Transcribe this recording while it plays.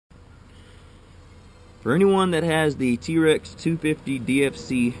For anyone that has the Trex 250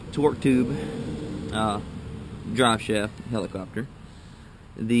 DFC torque tube drive shaft helicopter,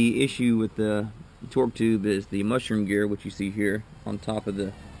 the issue with the torque tube is the mushroom gear, which you see here on top of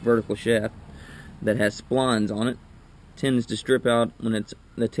the vertical shaft that has splines on it, tends to strip out when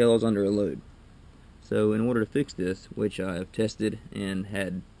the tail is under a load. So in order to fix this, which I have tested and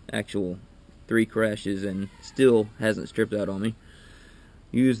had actual 3 crashes and still hasn't stripped out on me,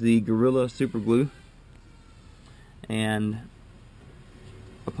 use the Gorilla super glue. And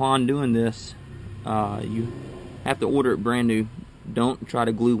upon doing this, you have to order it brand new. Don't try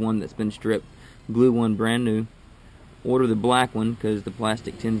to glue one that's been stripped. Glue one brand new. Order the black one because the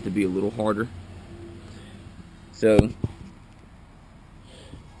plastic tends to be a little harder. So you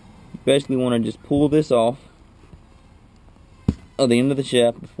basically want to just pull this off of the end of the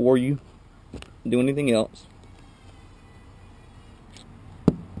shaft before you do anything else.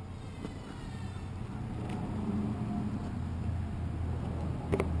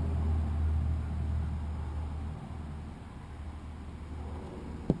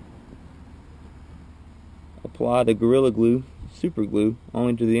 Apply the Gorilla Glue, super glue,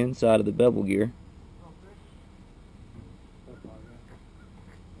 only to the inside of the bevel gear,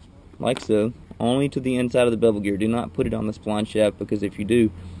 like so, only to the inside of the bevel gear. Do not put it on the spline shaft, because if you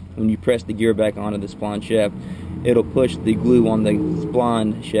do, when you press the gear back onto the spline shaft, it'll push the glue on the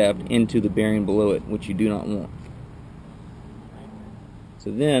spline shaft into the bearing below it, which you do not want.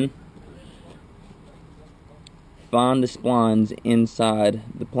 So then, find the splines inside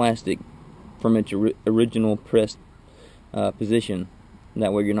the plastic from its original pressed position.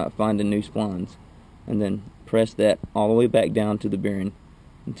 That way you're not finding new splines. And then press that all the way back down to the bearing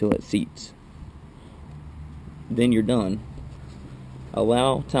until it seats. Then you're done.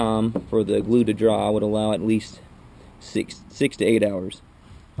 Allow time for the glue to dry. I would allow at least 6 to 8 hours.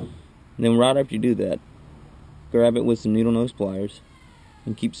 And then right after you do that, grab it with some needle nose pliers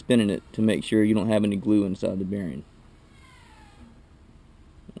and keep spinning it to make sure you don't have any glue inside the bearing.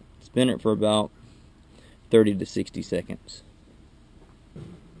 Spin it for about 30 to 60 seconds.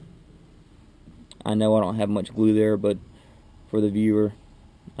 I know I don't have much glue there, but for the viewer,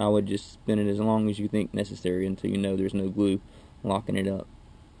 I would just spin it as long as you think necessary until you know there's no glue locking it up.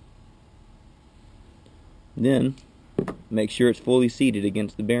 Then make sure it's fully seated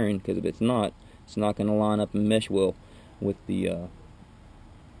against the bearing, because if it's not going to line up and mesh well with the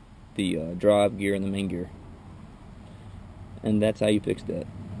drive gear and the main gear. And that's how you fix that.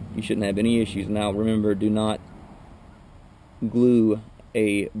 You shouldn't have any issues. Now remember, do not glue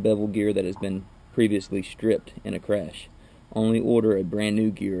a bevel gear that has been previously stripped in a crash. Only order a brand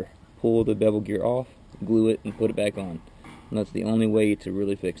new gear. Pull the bevel gear off, glue it, and put it back on. And that's the only way to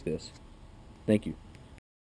really fix this. Thank you.